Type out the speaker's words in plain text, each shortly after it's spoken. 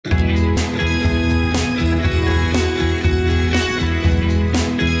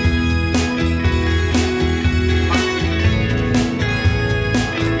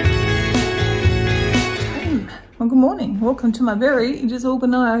welcome to my very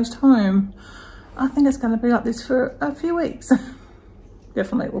disorganized home. I think it's going to be like this for a few weeks.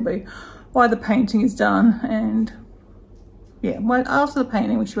 Definitely it will be, while the painting is done. And yeah, after the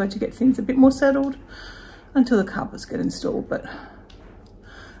painting we should be able to get things a bit more settled until the carpets get installed. But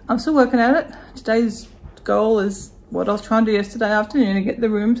I'm still working at it. Today's goal is what I was trying to do yesterday afternoon, to get the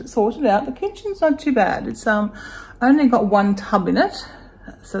rooms sorted out. The kitchen's not too bad. It's only got one tub in it,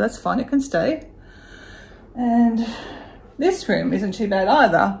 so that's fine, it can stay. And this room isn't too bad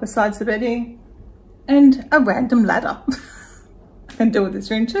either, besides the bedding and a random ladder. I can deal with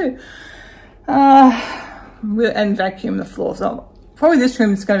this room too. And vacuum the floor. So probably this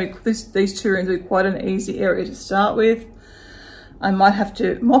room is going to be, these two rooms will be quite an easy area to start with. I might have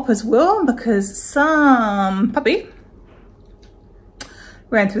to mop as well, because some puppy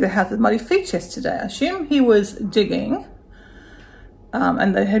ran through the house with muddy feet yesterday. I assume he was digging,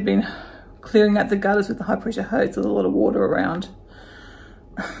 and they had been clearing out the gutters with the high pressure hose with a lot of water around.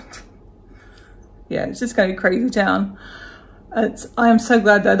 Yeah, it's just going to be crazy town. I am so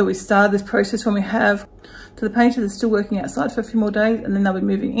glad though that we started this process when we have. So the painter is still working outside for a few more days, and then they'll be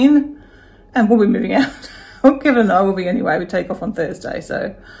moving in, and we'll be moving out. Well, Kevin and I will be anyway. We take off on Thursday,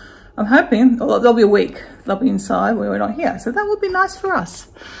 so I'm hoping, well, there'll be a week. They'll be inside when we're not here, so that would be nice for us.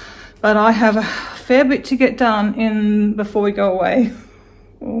 But I have a fair bit to get done before we go away.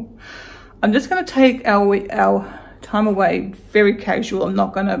 I'm just going to take our time away very casual. I'm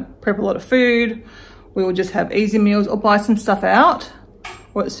not going to prep a lot of food. We will just have easy meals or buy some stuff out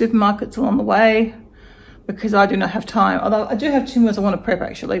or at supermarkets along the way, because I do not have time. Although I do have 2 meals I want to prep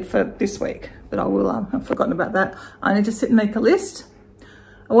actually for this week, but I will, I've forgotten about that. I need to sit and make a list.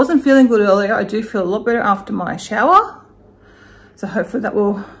 I wasn't feeling good earlier. I do feel a lot better after my shower. So hopefully that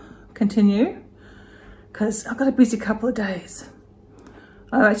will continue, because I've got a busy couple of days.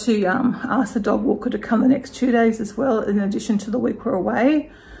 I actually asked the dog walker to come the next 2 days as well, in addition to the week we're away.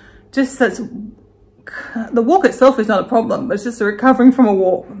 Just that's, the walk itself is not a problem, but it's just the recovering from a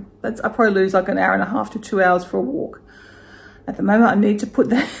walk. I probably lose like an hour and a half to 2 hours for a walk. At the moment, I need to put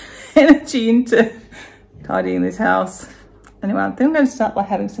that energy into tidying this house. Anyway, I think I'm going to start by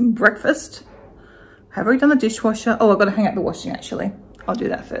having some breakfast. I've already done the dishwasher. Oh, I've got to hang out the washing actually. I'll do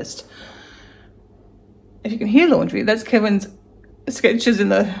that first. If you can hear laundry, that's Kevin's sketches in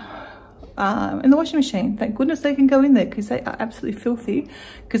the washing machine. Thank goodness they can go in there, because they are absolutely filthy,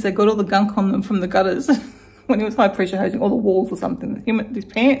 because they got all the gunk on them from the gutters when he was high pressure hosing all the walls or something. His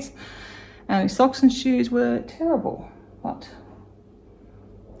pants and his socks and shoes were terrible. But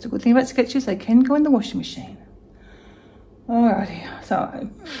it's a good thing about sketches, they can go in the washing machine. Alrighty, so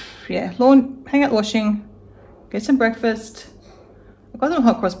yeah, hang out the washing, get some breakfast. I've got some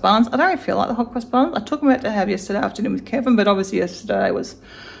hot cross buns. I don't really feel like the hot cross buns. I took them out to have yesterday afternoon with Kevin, but obviously yesterday was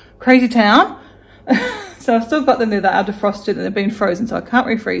crazy town. So I've still got them there. They are defrosted and they've been frozen, so I can't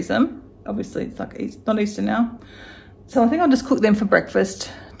refreeze them. Obviously it's like not Easter now. So I think I'll just cook them for breakfast.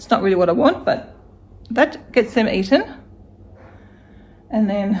 It's not really what I want, but that gets them eaten. And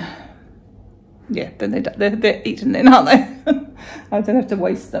then, yeah, then they're eaten then, aren't they? I don't have to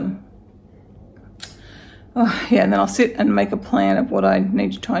waste them. Oh, yeah, and then I'll sit and make a plan of what I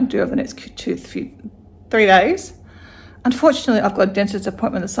need to try and do over the next 3 days. Unfortunately, I've got a dentist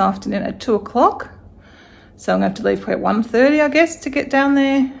appointment this afternoon at 2 o'clock. So I'm going to have to leave probably at 1:30, I guess, to get down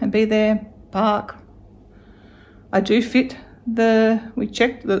there and be there, park. I do fit we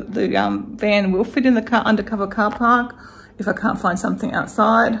checked the van will fit in the undercover car park. If I can't find something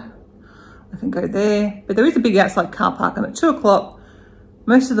outside, I can go there. But there is a big outside car park, and at 2 o'clock,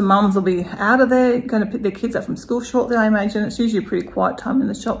 most of the mums will be out of there, going to pick their kids up from school shortly, I imagine. It's usually a pretty quiet time in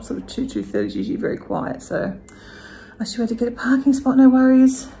the shop, sort of 2:30 is usually very quiet. So I should be able to get a parking spot, no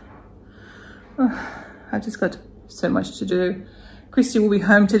worries. Oh, I've just got so much to do. Christy will be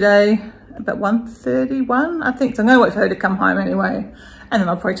home today about 1:31, I think. So I'm going to wait for her to come home anyway, and then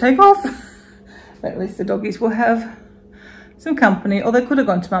I'll probably take off. But at least the doggies will have some company. Or they could have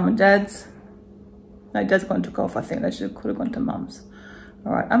gone to mum and dad's. No, dad's gone and took off, I think. They could have gone to mum's.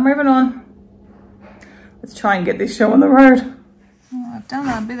 All right, I'm moving on. Let's try and get this show on the road. I've done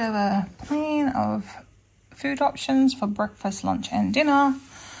a bit of a plan of food options for breakfast, lunch and dinner,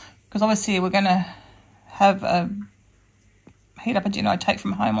 because obviously we're going to have heat up a dinner I take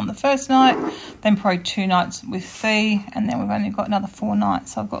from home on the first night, then probably 2 nights with Fee, and then we've only got another 4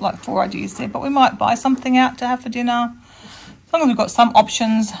 nights. So I've got like 4 ideas there, but we might buy something out to have for dinner. As long as we've got some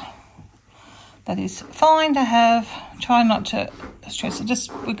options, that is fine to have. Try not to stress it.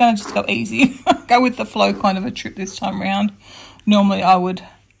 We're going to just go easy. Go with the flow kind of a trip this time around. Normally I would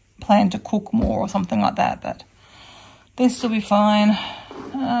plan to cook more or something like that, but this will be fine.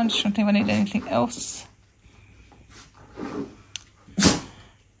 I'm just trying to think if I need anything else.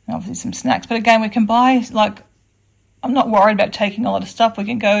 obviously some snacks. But again, we can buy, like, I'm not worried about taking a lot of stuff. We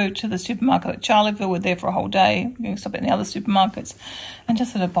can go to the supermarket at Charleville. We're there for a whole day. We can stop at any other supermarkets and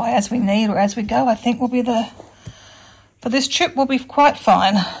just sort of buy as we need or as we go. I think for this trip will be quite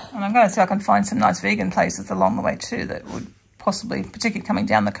fine. And I'm going to see if I can find some nice vegan places along the way too that would possibly, particularly coming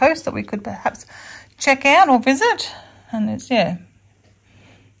down the coast, that we could perhaps check out or visit. And it's, yeah,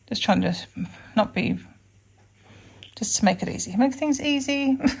 just trying to not be, just to make it easy. Make things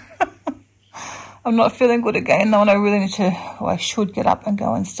easy. I'm not feeling good again, though, and I really need to, I should get up and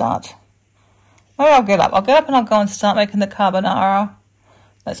go and start. Maybe I'll get up. I'll get up and I'll go and start making the carbonara.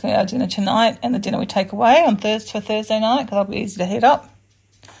 That's going to be our dinner tonight, and the dinner we take away on Thursday night, because that'll be easy to heat up.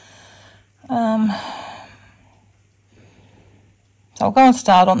 So I'll go and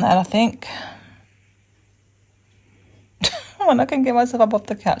start on that, I think. When I can get myself up off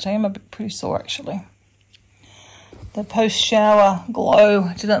the couch, I am a bit pretty sore, actually. The post-shower glow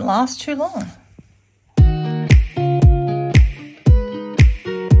didn't last too long.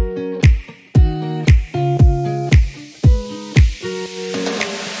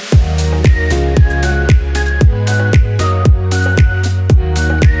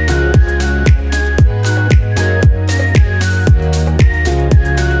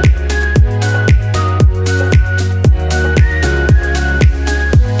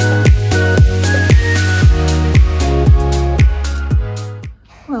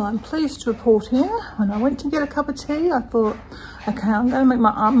 To report in, when I went to get a cup of tea, I thought, okay, I'm going to make my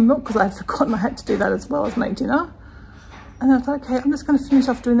almond milk, because I had forgotten I had to do that as well as make dinner. And I thought, okay, I'm just going to finish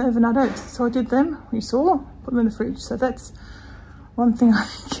off doing the overnight oats. So I did them, you saw, put them in the fridge. So that's one thing I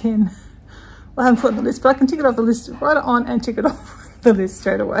haven't put on the list, but I can tick it off the list, write it on and tick it off the list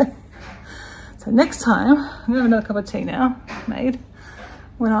straight away. So next time, I'm going to have another cup of tea now made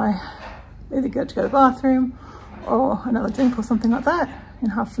when I either go to the bathroom or another drink or something like that. In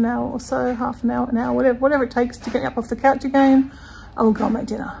half an hour or so, half an hour, whatever it takes to get me up off the couch again, I will go and make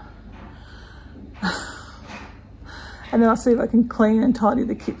dinner. And then I'll see if I can clean and tidy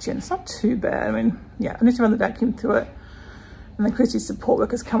the kitchen. It's not too bad. I mean, yeah, I need to run the vacuum through it. And then Christy's support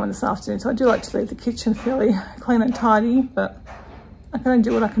workers come in this afternoon, so I do like to leave the kitchen fairly clean and tidy, but I can only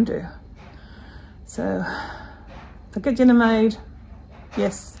do what I can do. So if I get dinner made,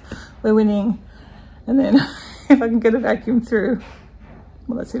 yes, we're winning. And then if I can get a vacuum through,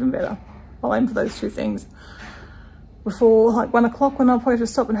 well, that's even better. I'll aim for those two things before like 1 o'clock, when I'll probably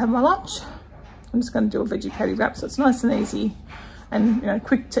just stop and have my lunch. I'm just going to do a veggie patty wrap, so it's nice and easy and, you know,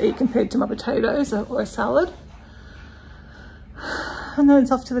 quick to eat compared to my potatoes or a salad. And then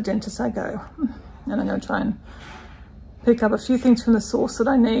it's off to the dentist I go. And I'm going to try and pick up a few things from the source that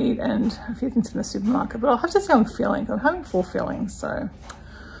I need and a few things from the supermarket. But I'll have to see how I'm feeling. I'm having 4 feelings, so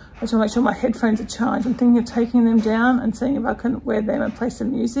I just want to make sure my headphones are charged. I'm thinking of taking them down and seeing if I can wear them and play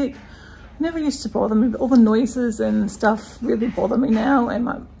some music. It never used to bother me, but all the noises and stuff really bother me now, and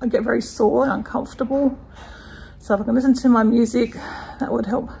I get very sore and uncomfortable. So if I can listen to my music, that would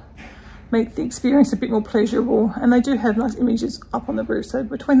help make the experience a bit more pleasurable. And they do have nice images up on the roof, so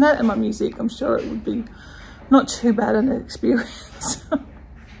between that and my music, I'm sure it would be not too bad an experience.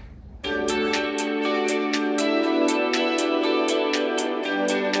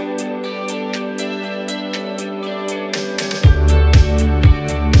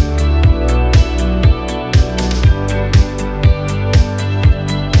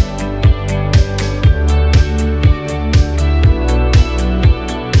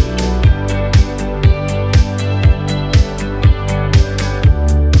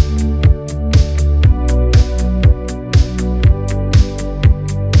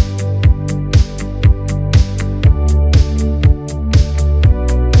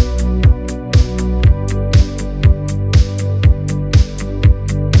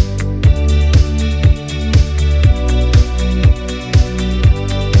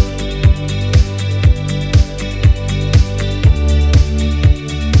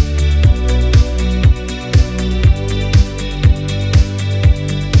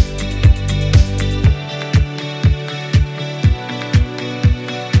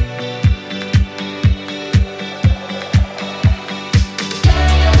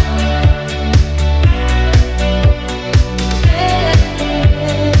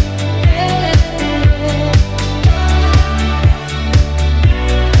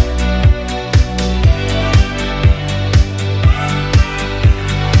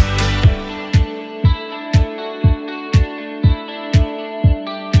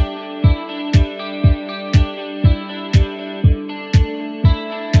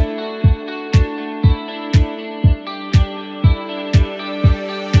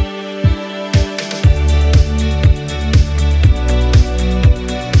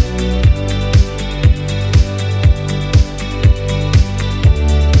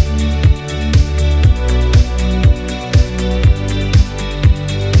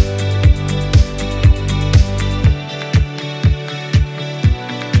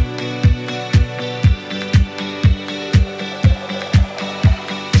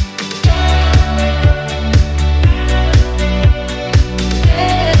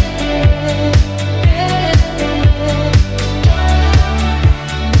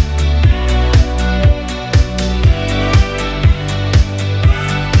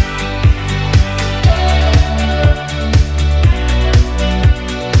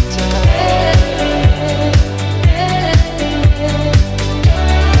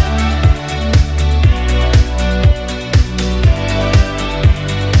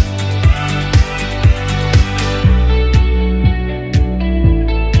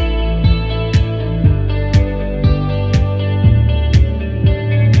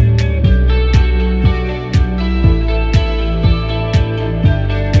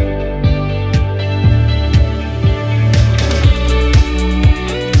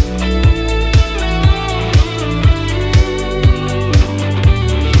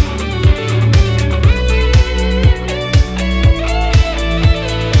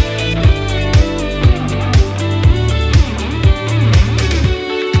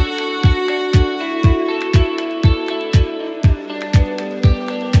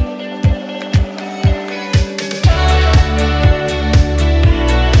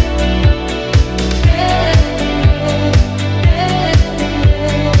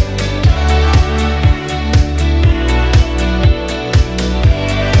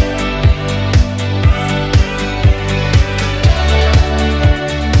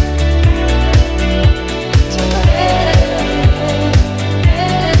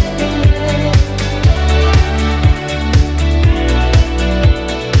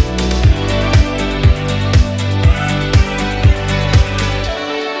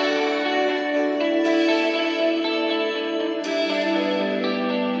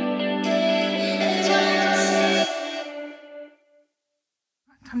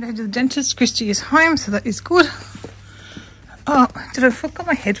 Come down to the dentist. Christy is home, so that is good. Oh, did I forget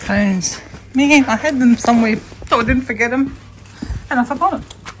my headphones? Me, I had them somewhere, so I didn't forget them. And I forgot them.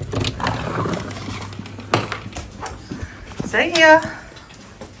 See ya.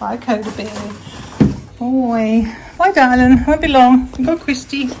 Bye, Coda Bear. Boy. Bye, darling. Won't be long. Go,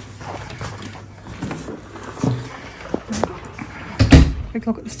 Christy. Quick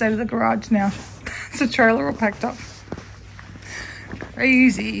look at the state of the garage now. It's a trailer all packed up.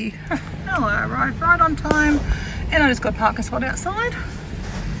 Crazy. Hello, I arrived right on time. And I just got a parking spot outside.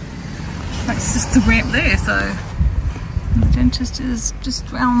 That's just the ramp there, so the dentist is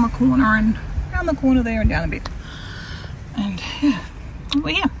just round the corner and round the corner there and down a bit. And yeah,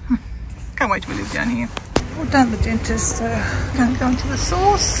 we're here. Can't wait till we live down here. We're done at the dentist, so I'm going to go into the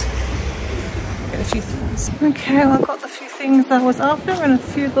sauce. Get a few things. Okay, well, I've got the few things I was after and a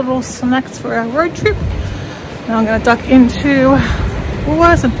few little snacks for our road trip. Now I'm going to duck into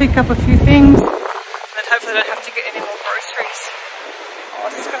Woolworths and pick up a few things. Hopefully I don't have to get any more groceries. Oh,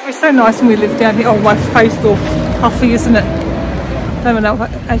 it's going to be so nice when we live down here. Oh, my face all puffy, isn't it? I don't know if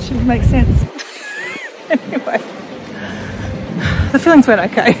that actually makes sense. Anyway, the feelings went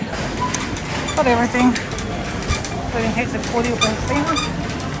okay. Got everything. Including heaps of cordial and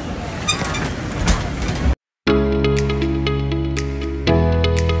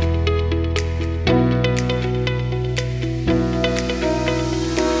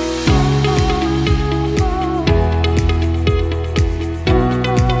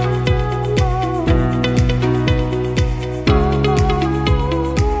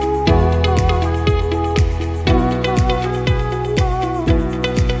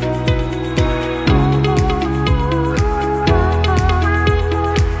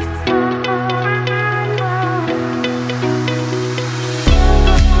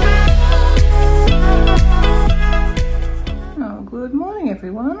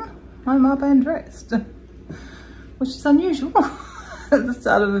I'm up and dressed, which is unusual at the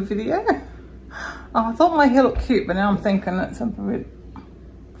start of a video. Oh, I thought my hair looked cute, but now I'm thinking it's a bit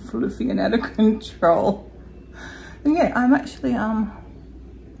fluffy and out of control. And yeah, I'm actually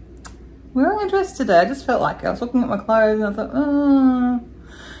wearing a dress today. I just felt like it. I was looking at my clothes and I thought, oh.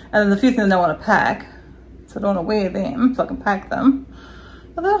 And then the few things I don't want to pack, so I don't want to wear them, so I can pack them.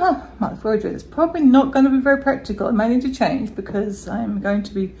 I thought, oh, my wardrobe is probably not going to be very practical. I may need to change because I'm going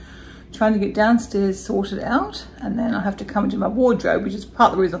to be trying to get downstairs sorted out, and then I have to come into my wardrobe, which is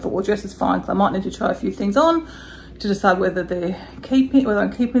part of the reason I thought, well, dress is fine, because I might need to try a few things on to decide whether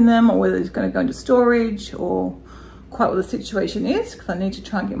I'm keeping them or whether it's going to go into storage or quite what the situation is, because I need to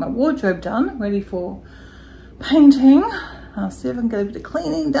try and get my wardrobe done, ready for painting. And I'll see if I can get a bit of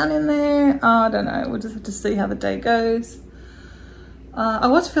cleaning done in there. I don't know, we'll just have to see how the day goes. I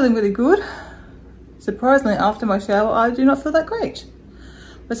was feeling really good. Surprisingly, after my shower, I do not feel that great.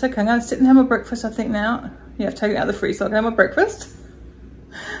 But it's okay, I'm gonna sit and have my breakfast, I think now. Yeah, I've taken it out of the freezer, so I can have my breakfast.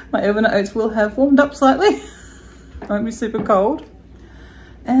 My overnight oats will have warmed up slightly. Won't be super cold.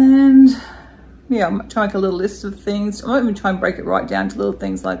 And yeah, I'm trying to make a little list of things. I might even try and break it right down to little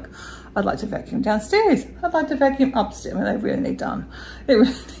things like, I'd like to vacuum downstairs. I'd like to vacuum upstairs. I mean, they really need done. It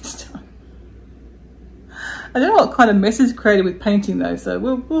really needs done. I don't know what kind of mess is created with painting though, so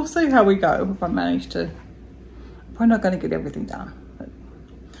we'll see how we go if I manage to. I'm probably not going to get everything done. But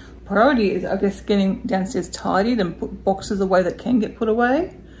priority is, I guess, getting downstairs tidied and put boxes away that can get put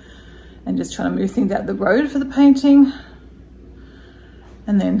away, and just trying to move things out the road for the painting.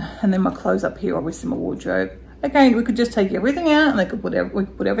 And then my clothes up here, obviously my wardrobe. Again, we could just take everything out and we could put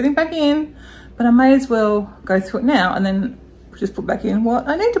everything back in, but I may as well go through it now and then just put back in what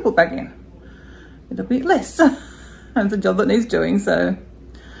I need to put back in. It'll be less. It's a job that needs doing, so.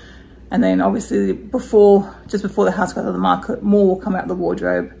 And then obviously just before the house goes to the market, more will come out of the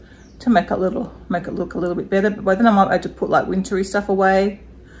wardrobe to make it look a little bit better. But by then I might be able to put like wintry stuff away.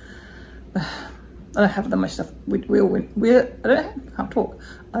 I don't have that much stuff with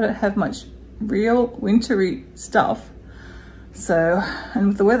I don't have much real wintry stuff. So, and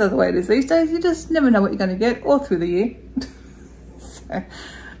with the weather the way it is these days, you just never know what you're going to get all through the year. So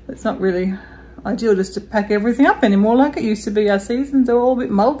it's not really ideal just to pack everything up anymore like it used to be. Our seasons are all a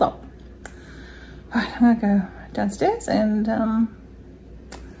bit mulled up. Right, I'm gonna go downstairs and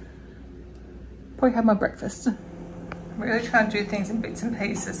probably have my breakfast. I'm really trying to do things in bits and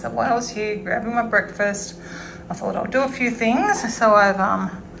pieces. So while I was here grabbing my breakfast, I thought I'll do a few things. So I've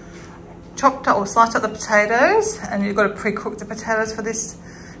chopped up or sliced up the potatoes, and you've got to pre-cook the potatoes for this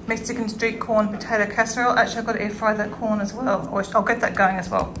Mexican street corn potato casserole. Actually, I've got to air fry that corn as well. I'll get that going as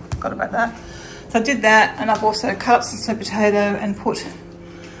well. Forgot about that. So I did that, and I've also cut up some sweet potato and put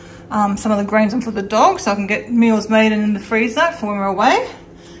some of the grains on for the dog, so I can get meals made and in the freezer for when we're away.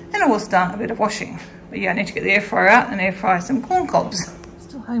 And I was done a bit of washing. But yeah, I need to get the air fryer out and air fry some corn cobs.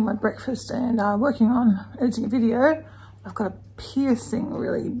 Still having my breakfast and working on editing a video. I've got a piercing,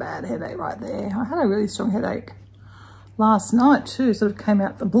 really bad headache right there. I had a really strong headache last night too, sort of came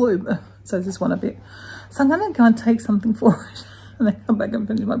out the blue, so this one a bit. So I'm gonna go and take something for it and then come back and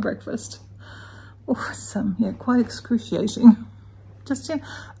finish my breakfast. Oh, it's yeah, quite excruciating. Just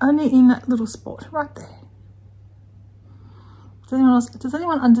only in that little spot right there. Does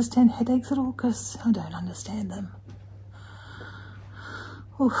anyone understand headaches at all? Because I don't understand them.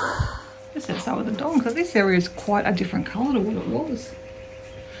 Oh, let's start with the dog, because this area is quite a different colour to what it was.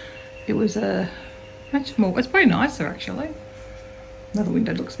 It was much more, it's pretty nicer actually. Another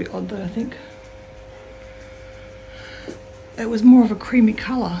window looks a bit odd though, I think. It was more of a creamy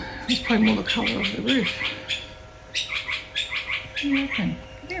colour. It's probably more the colour of the roof. What do you reckon?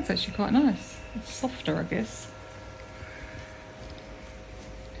 I think it's actually quite nice. It's softer, I guess.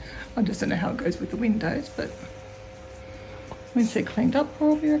 I just don't know how it goes with the windows, but once they're cleaned up,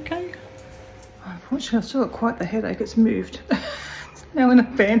 we'll be okay. Unfortunately, I've still got quite the headache. It's moved. It's now in a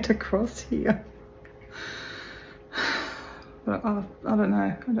banter cross here. But I don't know.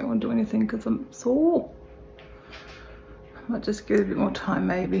 I don't want to do anything because I'm sore. I might just give it a bit more time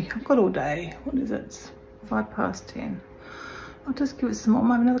maybe. I've got all day. What is it? It's 10:05. I'll just give it some more.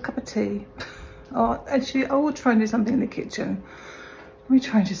 Maybe another cup of tea. Oh, actually, I will try and do something in the kitchen. Let me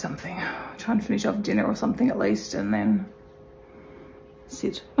try and do something. Try and finish off dinner or something at least, and then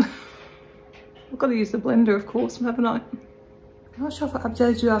sit. I've got to use the blender, of course, haven't I? I'm not sure if I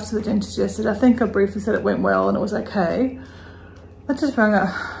updated you after the dentist yesterday. I think I briefly said it went well and it was okay. I just found out,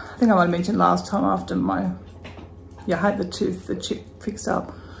 I think I might have mentioned last time after my, yeah, I had the chip fixed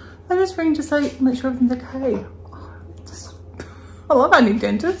up. I just rang to say, make sure everything's okay. I love our new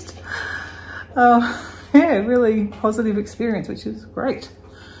dentist. Yeah, really positive experience, which is great.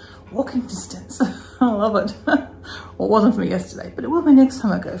 Walking distance, I love it. Well, it wasn't for me yesterday, but it will be next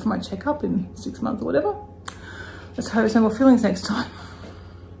time I go for my checkup in 6 months or whatever. Let's hope there's no more feelings next time.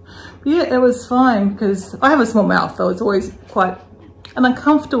 But yeah, it was fine because I have a small mouth, so it's always quite an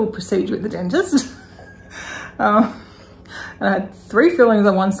uncomfortable procedure at the dentist. And I had 3 fillings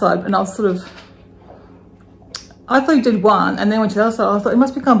on one side, and I was sort of, I thought he did one and then went to the other side. I thought he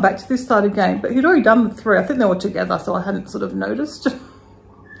must be coming back to this side again, but he'd already done the 3. I think they were together, so I hadn't sort of noticed.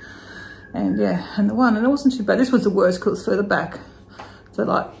 And yeah, and the one, and it wasn't too bad. This was the worst because it's further back. So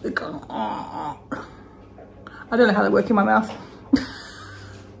like, I don't know how they work in my mouth.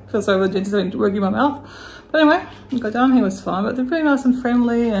 Feels so legit to work in my mouth. But anyway, we got done, he was fine. But they're very nice and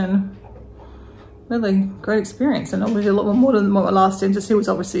friendly and really great experience. And obviously a lot more modern than my last dentist. He was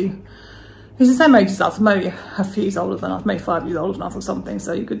obviously, he's the same age as us, maybe a few years older than us, maybe 5 years older than us or something.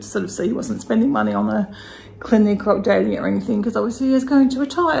 So you could sort of see he wasn't spending money on the clinic or updating it or anything because obviously he was going to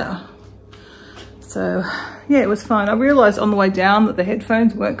retire. So yeah, it was fine. I realised on the way down that the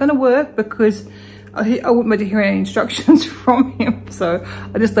headphones weren't going to work because I wouldn't be able to hear any instructions from him. So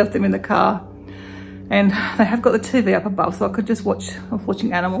I just left them in the car. And they have got the TV up above, so I could just watch, I was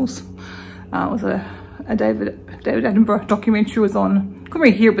watching animals. It was a David Attenborough documentary was on. Couldn't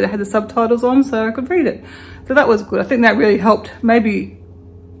really hear it, but they had the subtitles on, so I could read it. So that was good. I think that really helped. Maybe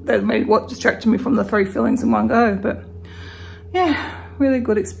that made what distracted me from the 3 fillings in one go. But yeah, really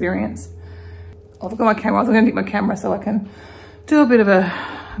good experience. I've got my camera. I was going to get my camera so I can do a bit of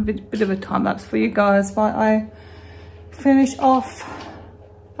a time lapse for you guys while I finish off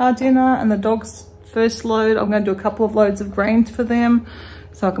our dinner and the dog's first load. I'm going to do a couple of loads of grains for them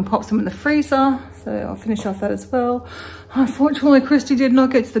so I can pop some in the freezer. So I'll finish off that as well. Unfortunately, Christy did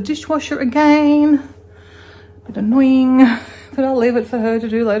not get to the dishwasher again. A bit annoying, but I'll leave it for her to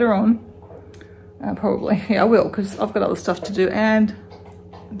do later on. Probably, yeah, I will, because I've got other stuff to do and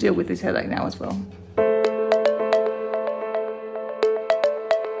deal with this headache now as well.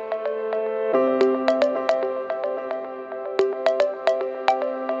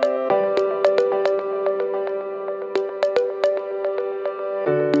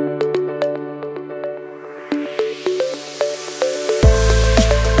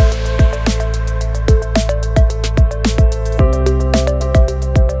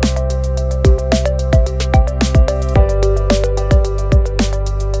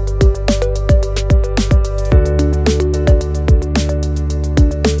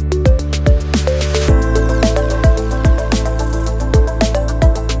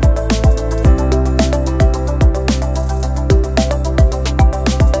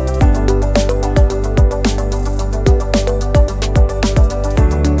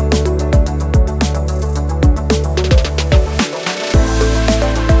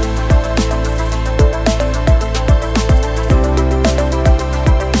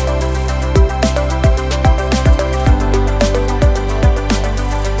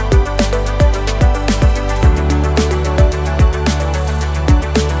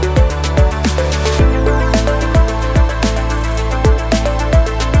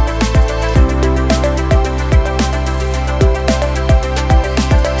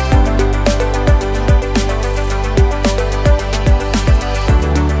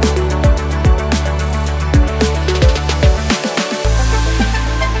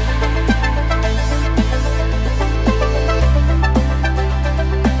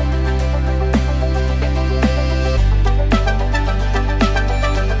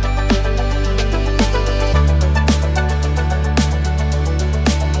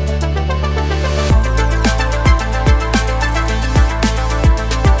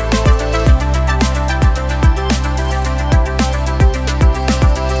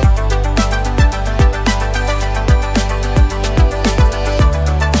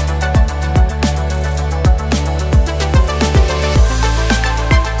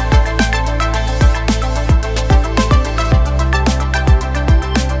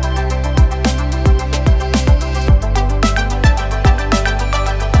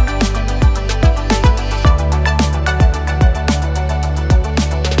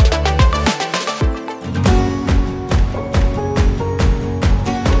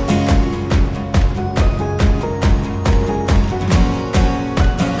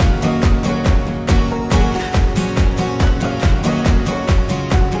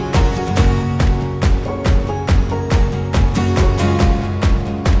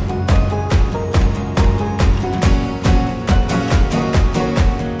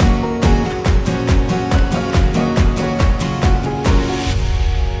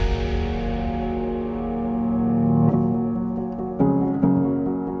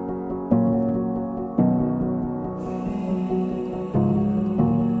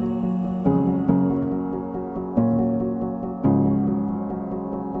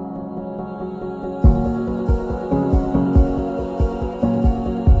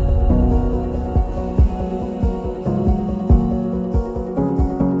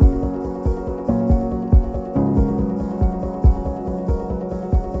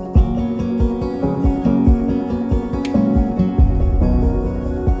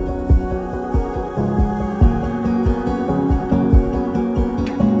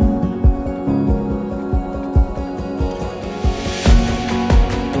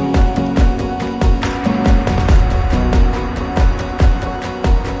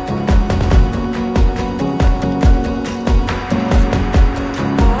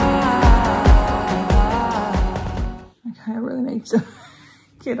 need to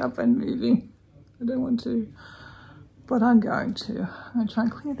get up and moving. I don't want to, but I'm going to. I'm going to try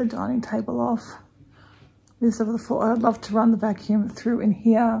and clear the dining table off. This over the floor. I'd love to run the vacuum through in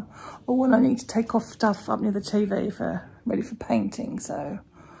here, or when I need to take off stuff up near the TV ready for painting. So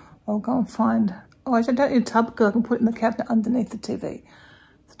I'll go and find. Oh, I don't need a tub because I can put it in the cabinet underneath the TV.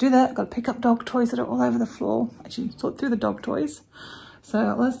 To do that, I've got to pick up dog toys that are all over the floor. Actually, sort through the dog toys.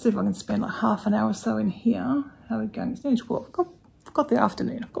 So let's see if I can spend like half an hour or so in here. How are we going? It's nearly 12. I've got the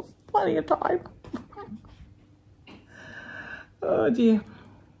afternoon. I've got plenty of time. Oh dear.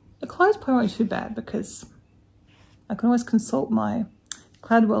 The clothes probably aren't too bad because I can always consult my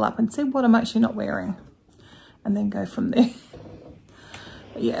Cladwell app and see what I'm actually not wearing, and then go from there.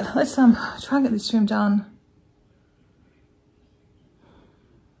 But yeah, let's try and get this room done.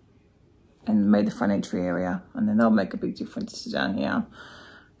 And made the front entry area, and then that'll make a big difference down here.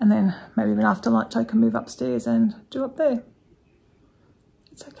 And then maybe even after lunch I can move upstairs and do up there.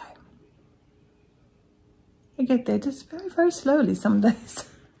 It's okay. I get there just very, very slowly some days.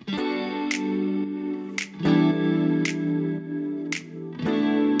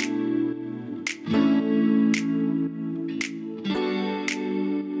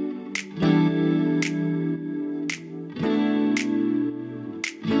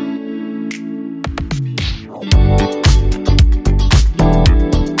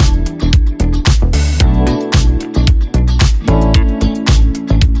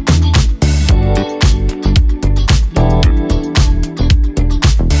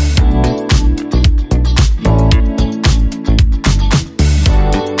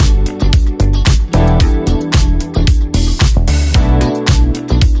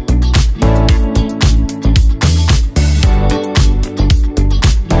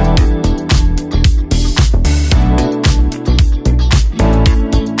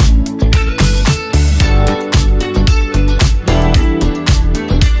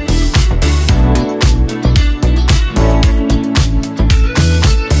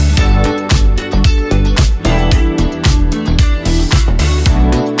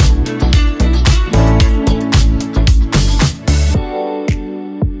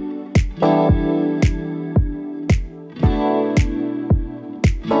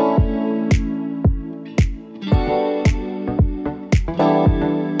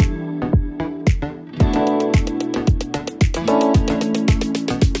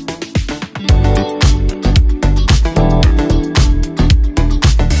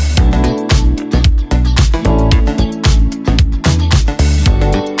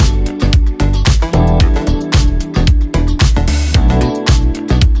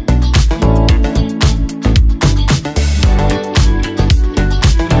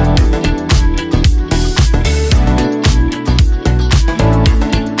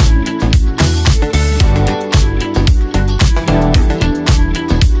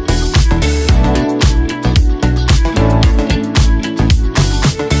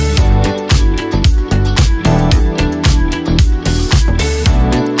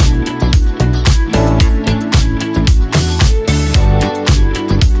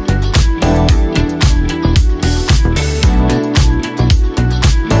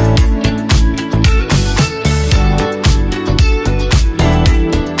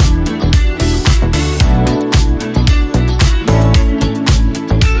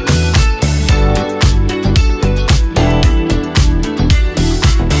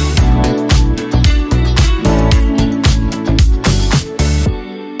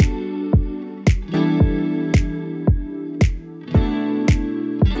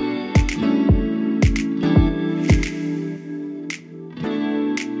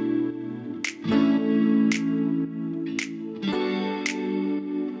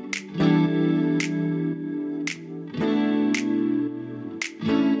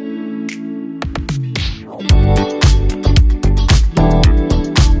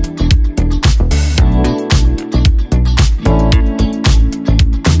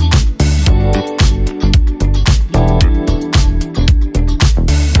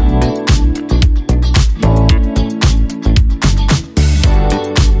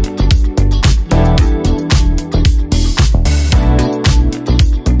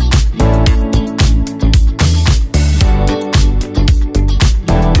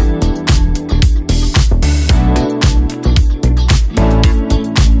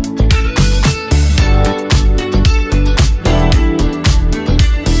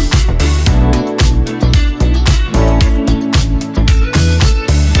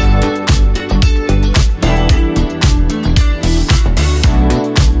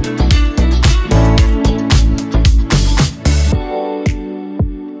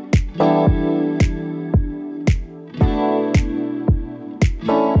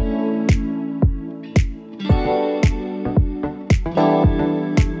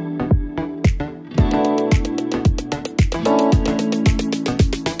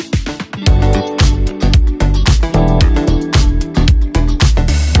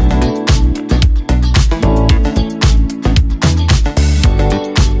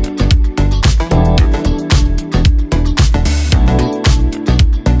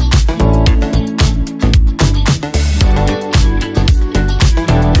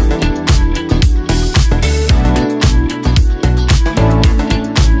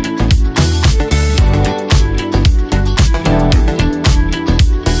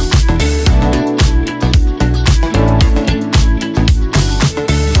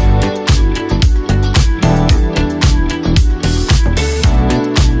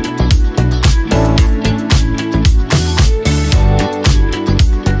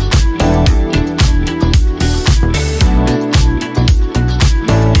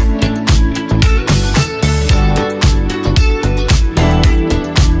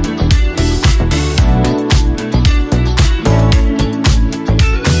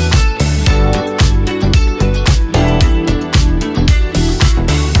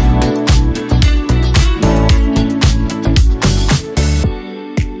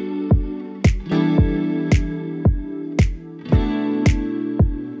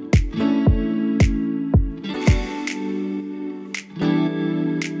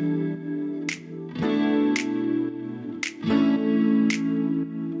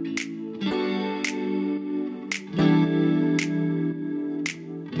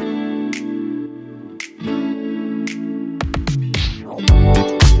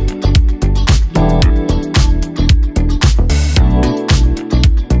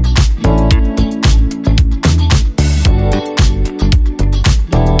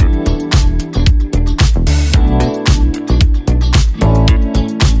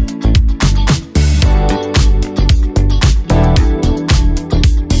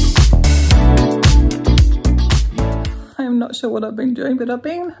 sure what I've been doing, but I've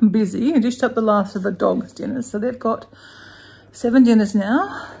been busy. I dished up the last of the dogs' dinners. So they've got 7 dinners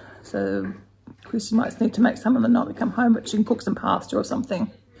now. So Chrissy might need to make some of the night we come home, but she can cook some pasta or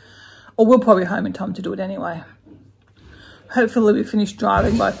something. Or we'll probably be home in time to do it anyway. Hopefully we finish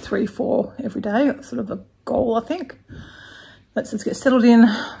driving by 3, 4 every day. That's sort of a goal, I think. Let's get settled in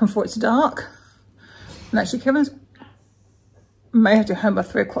before it's dark. And actually Kevin's may have to go home by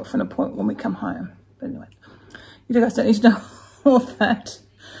 3 o'clock for an appointment when we come home. But anyway, you guys don't need to know all that.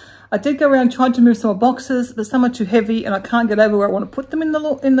 I did go around trying to move some more boxes, but some are too heavy and I can't get over where I want to put them in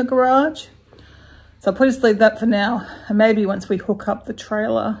the garage. So I'll probably just leave that for now. And maybe once we hook up the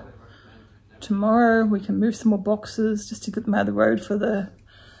trailer tomorrow, we can move some more boxes just to get them out of the road for the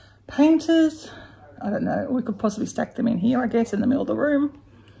painters. I don't know. We could possibly stack them in here, I guess, in the middle of the room.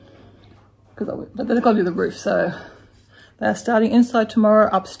 But they've got to do the roof, so they are starting inside tomorrow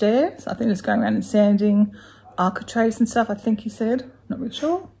upstairs. I think it's going around and sanding architraves and stuff, I think he said. Not really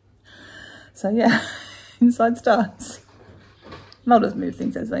sure. So yeah, inside starts. And I'll just move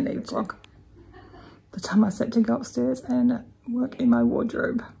things as they need to. The time I set to go upstairs and work in my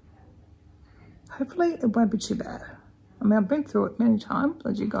wardrobe. Hopefully it won't be too bad. I mean, I've been through it many times,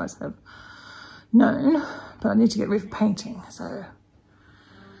 as you guys have known, but I need to get rid of painting, so.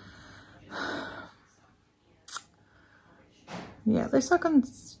 Yeah, at least I can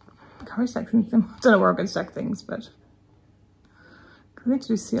stack things. I don't know where I can stack things, but I need to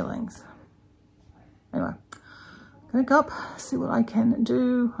do ceilings. Anyway, I'm gonna go up, see what I can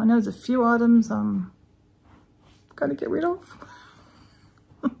do. I know there's a few items I'm gonna get rid of.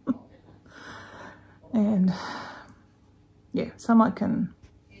 And yeah, some I can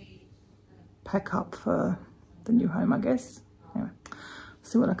pack up for the new home, I guess. Anyway,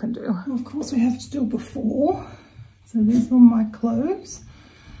 see what I can do. Well, of course we have to do it before. So these are my clothes.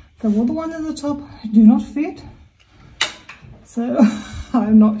 So all the ones at the top do not fit. So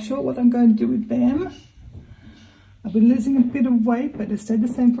I'm not sure what I'm going to do with them. I've been losing a bit of weight, but it stayed the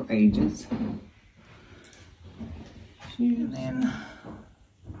same for ages. And then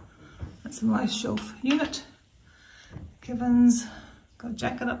that's a nice shelf unit. Kevin's got a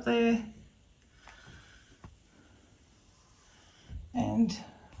jacket up there. And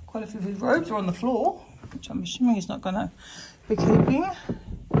quite a few of his robes are on the floor, which I'm assuming he's not going to be keeping.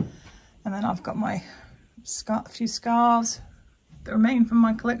 And then I've got my few scarves that remain from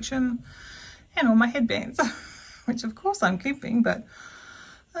my collection and all my headbands, which of course I'm keeping, but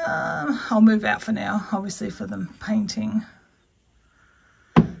I'll move out for now, obviously for the painting.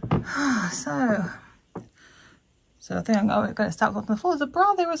 So I think I'm going to start on the floor. There's a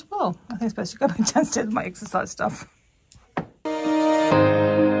bra there as well. I think I'm supposed to go back downstairs with my exercise stuff.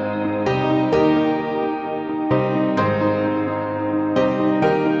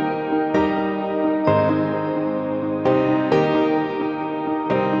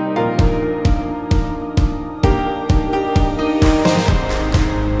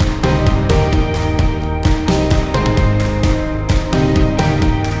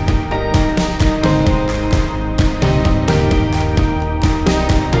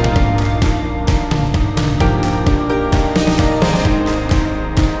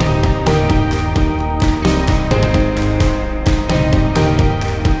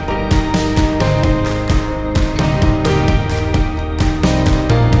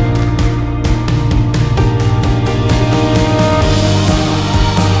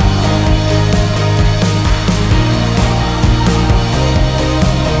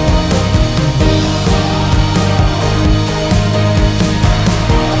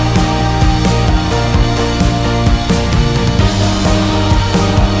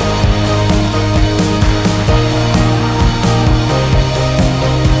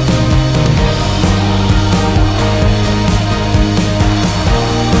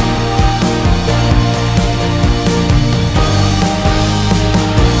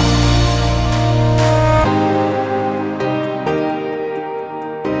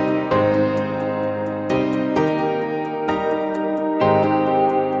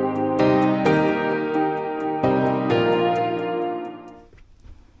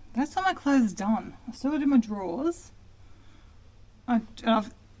 That's all my clothes done. I still got it in my drawers.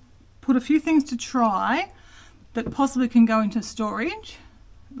 I've put a few things to try that possibly can go into storage,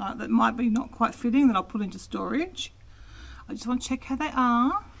 like that might be not quite fitting, that I'll put into storage. I just want to check how they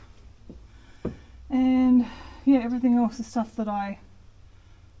are. And yeah, everything else is stuff that I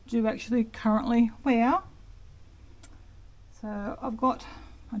do actually currently wear. So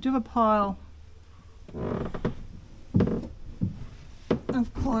I do have a pile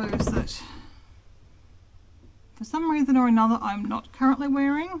of clothes that for some reason or another I'm not currently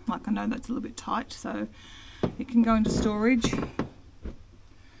wearing. Like, I know that's a little bit tight, so it can go into storage.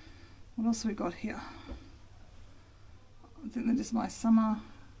 What else have we got here? I think they're just my summer,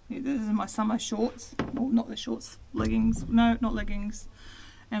 yeah, this is my summer shorts. Well, not the shorts, leggings, no, not leggings,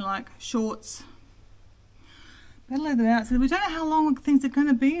 and like shorts. Better lay them out, so we don't know how long things are going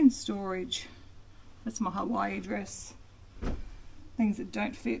to be in storage. That's my Hawaii dress. Things that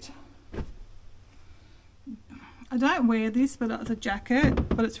don't fit. I don't wear this, but it's a jacket,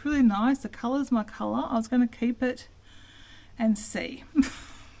 but it's really nice. The colour's my colour. I was going to keep it and see.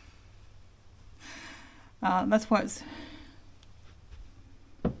 That's why it's...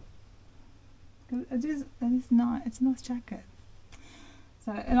 It is nice. It's a nice jacket.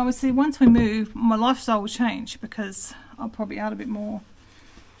 So, and obviously once we move, my lifestyle will change because I'll probably add a bit more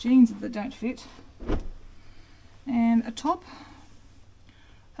jeans that don't fit. And a top.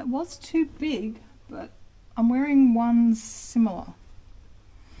 It was too big, but I'm wearing ones similar,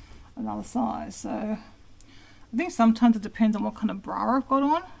 another size. So I think sometimes it depends on what kind of bra I've got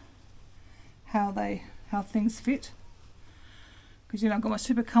on, how things fit. Because, you know, I've got my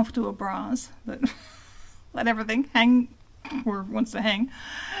super comfortable bras that let everything hang where it wants to hang,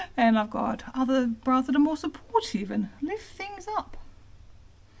 and I've got other bras that are more supportive and lift things up.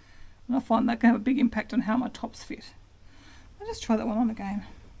 And I find that can have a big impact on how my tops fit. I'll just try that one on again.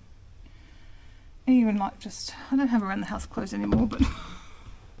 Even like just, I don't have around the house clothes anymore, but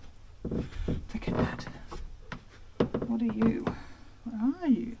forget that. What are you? What are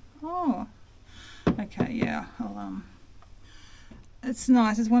you? Oh, okay, yeah. It's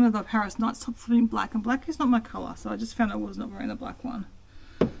nice. It's one of the Paris Nights tops in black, and black is not my colour, so I just found I was not wearing the black one.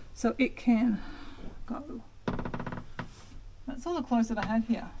 So it can go. That's all the clothes that I had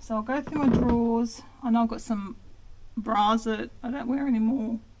here. So I'll go through my drawers. I know I've got some bras that I don't wear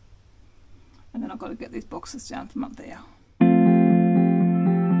anymore. And then I've got to get these boxes down from up there.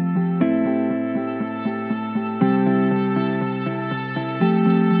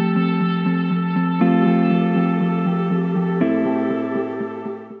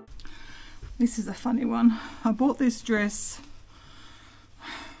 This is a funny one. I bought this dress,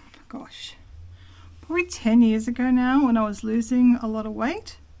 gosh, probably 10 years ago now, when I was losing a lot of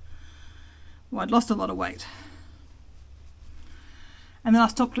weight. Well, I'd lost a lot of weight. And then I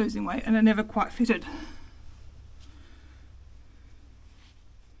stopped losing weight and it never quite fitted.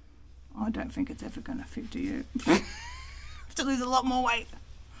 I don't think it's ever going to fit, do you? I have to lose a lot more weight.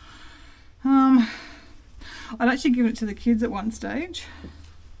 I'd actually given it to the kids at one stage.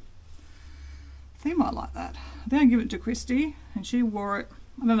 They might like that. Then I give it to Christy and she wore it.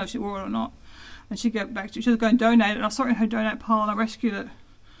 I don't know if she wore it or not. And she gave it back to, she was going to donate it, and I saw it in her donate pile and I rescued it.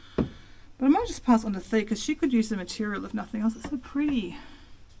 But I might just pass it on to Thea because she could use the material if nothing else. It's so pretty.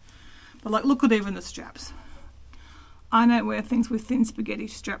 But like, look at even the straps. I don't wear things with thin spaghetti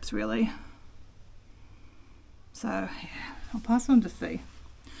straps really. So yeah, I'll pass it on to Thea.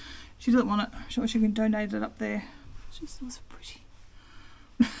 She doesn't want it. Sure, she can donate it up there. It's just so pretty.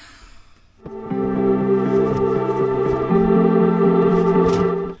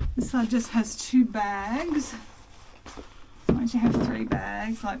 This side just has 2 bags. I actually have 3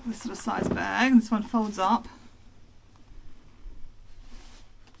 bags, like this sort of size bag. This one folds up.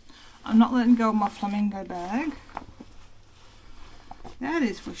 I'm not letting go of my flamingo bag. That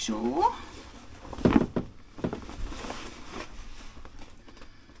is for sure.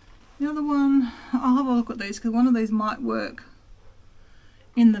 The other one, I'll have a look at these because one of these might work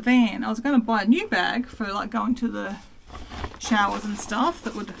in the van. I was going to buy a new bag for like going to the showers and stuff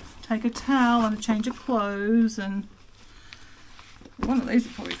that would take a towel and a change of clothes, and one of these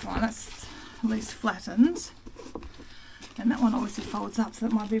is probably fine. That's at least flattens. And that one obviously folds up, so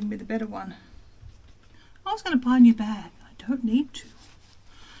that might even be the better one. I was going to buy a new bag. I don't need to.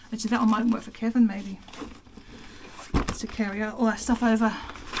 Actually, that one might work for Kevin maybe. Just to carry all that stuff over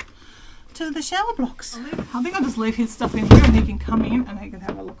to the shower blocks. I think I'll just leave his stuff in here and he can come in and he can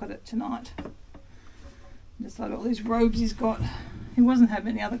have a look at it tonight. Just like all these robes he's got. He wasn't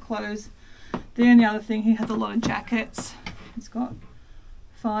having any other clothes. The only other thing, he has a lot of jackets. He's got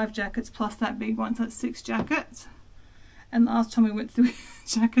 5 jackets plus that big one, so that's 6 jackets. And last time we went through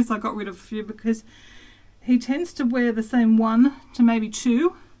jackets, I got rid of a few because he tends to wear the same 1 to maybe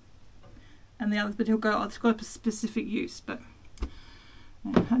 2, and the others, but he'll go, oh, it's got a specific use. But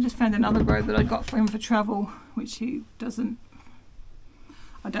I just found another robe that I got for him for travel, which he doesn't,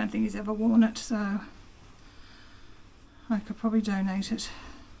 I don't think he's ever worn it, so I could probably donate it.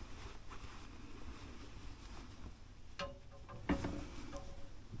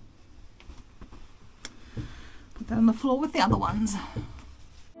 Put that on the floor with the other ones.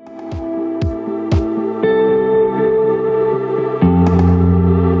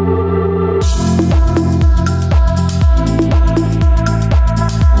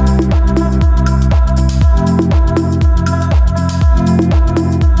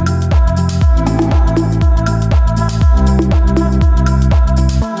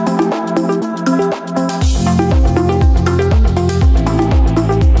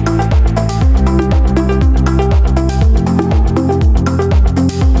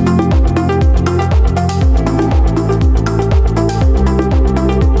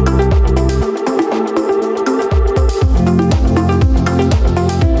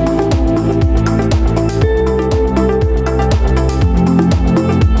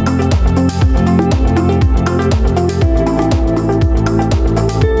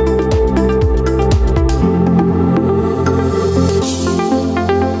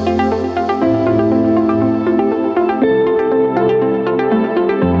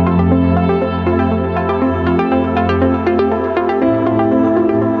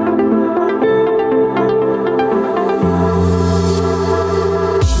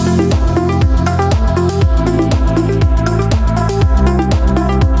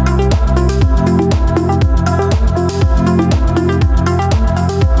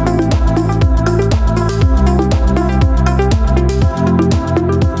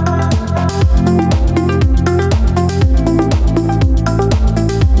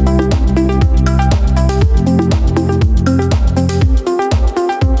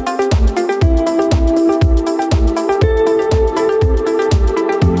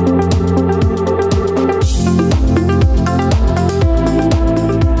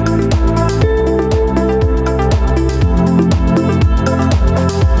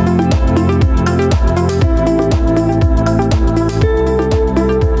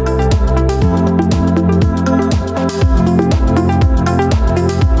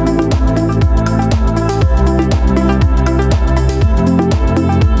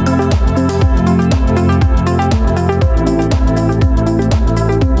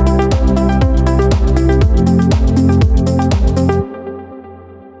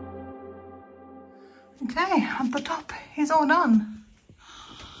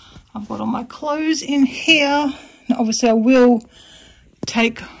 my clothes in here. Now, obviously I will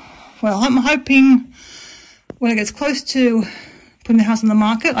take, well, I'm hoping when it gets close to putting the house on the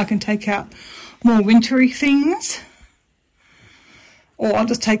market, I can take out more wintry things. Or I'll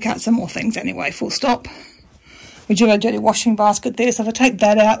just take out some more things anyway, full stop. We do have a dirty washing basket there, so if I take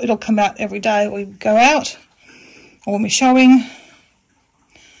that out, it'll come out every day we go out. Or when we're showing.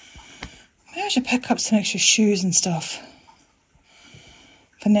 Maybe I should pack up some extra shoes and stuff.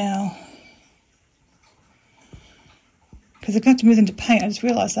 For now. Because they're going to move into paint, I just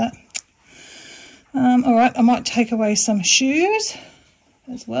realised that. Alright, I might take away some shoes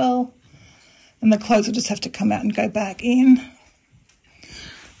as well. And the clothes will just have to come out and go back in.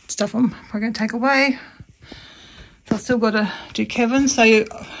 Stuff I'm probably going to take away. So I've still got to do Kevin. So I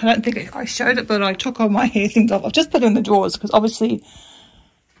don't think I showed it, but I took all my hair things off. I've just put it in the drawers because obviously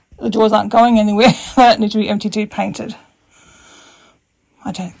the drawers aren't going anywhere. They don't need to be empty, painted.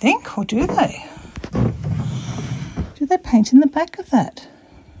 I don't think, or do they? Do they paint in the back of that?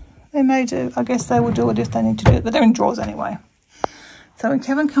 They may do. I guess they will do it if they need to do it, but they're in drawers anyway. So when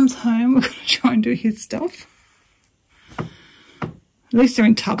Kevin comes home, we're going to try and do his stuff. At least they're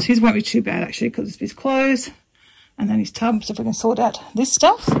in tubs. His won't be too bad actually because it's his clothes and then his tubs. If we can sort out this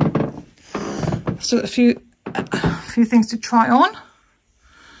stuff. I've still got a few things to try on.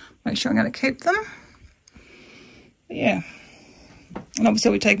 Make sure I'm going to keep them. But yeah. And obviously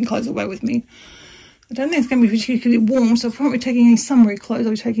I'll be taking clothes away with me. I don't think it's going to be particularly warm, so if I won't be taking any summery clothes,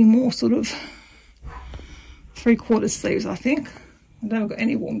 I'll be taking more sort of 3/4 sleeves, I think. I don't have got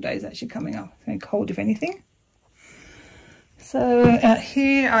any warm days actually coming up. It's going to be cold if anything. So out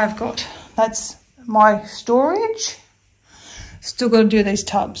here I've got, that's my storage. Still got to do these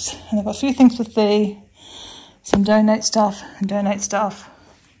tubs. And I've got a few things with some donate stuff and donate stuff.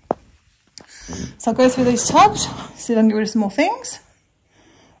 So I'll go through these tubs, see if I can get rid of some more things.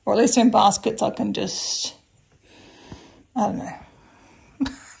 Or at least in baskets I can just, I don't know,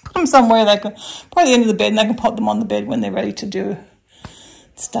 put them somewhere they can, probably at the end of the bed, and they can pop them on the bed when they're ready to do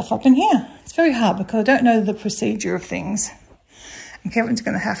stuff up in here. It's very hard because I don't know the procedure of things. And Kevin's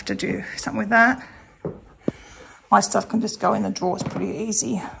going to have to do something with that. My stuff can just go in the drawers pretty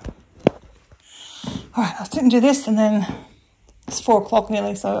easy. All right, I'll sit and do this, and then it's 4 o'clock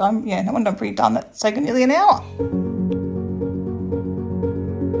nearly, so yeah, no wonder I'm pretty done. That's taken nearly an hour.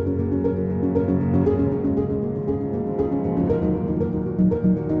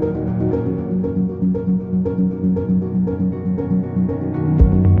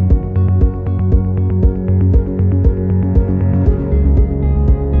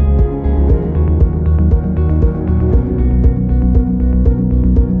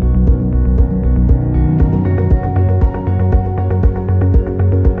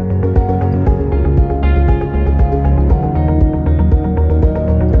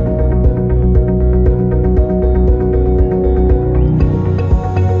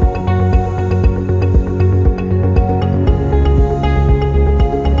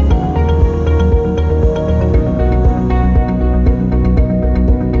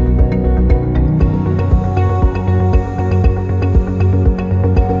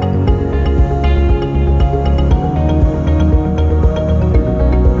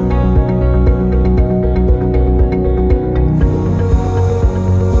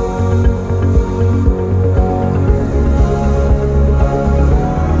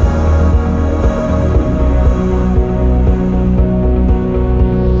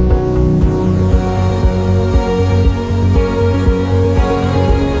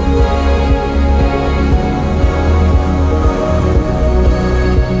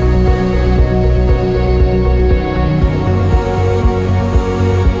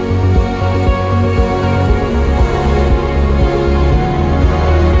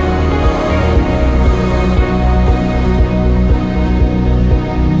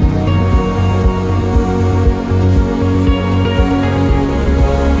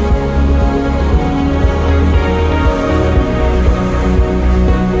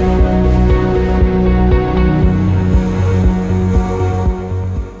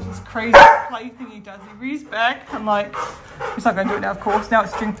 I'm like, he's not going to do it now, of course. Now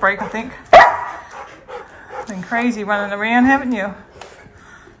it's drink break, I think. Been crazy running around, haven't you?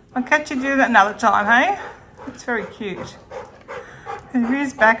 I'll catch you do that another time, hey? It's very cute. He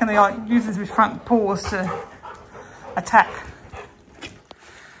rears back and he like uses his front paws to attack.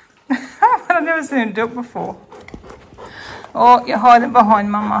 I've never seen him do it before. Oh, you're hiding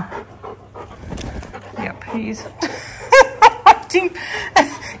behind Mama. Yep, he is.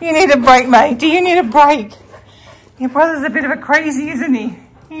 You need a break, mate. Do you need a break? Your brother's a bit of a crazy, isn't he?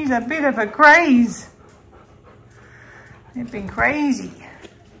 He's a bit of a craze. They've been crazy.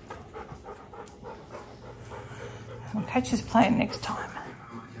 We'll catch this plane next time.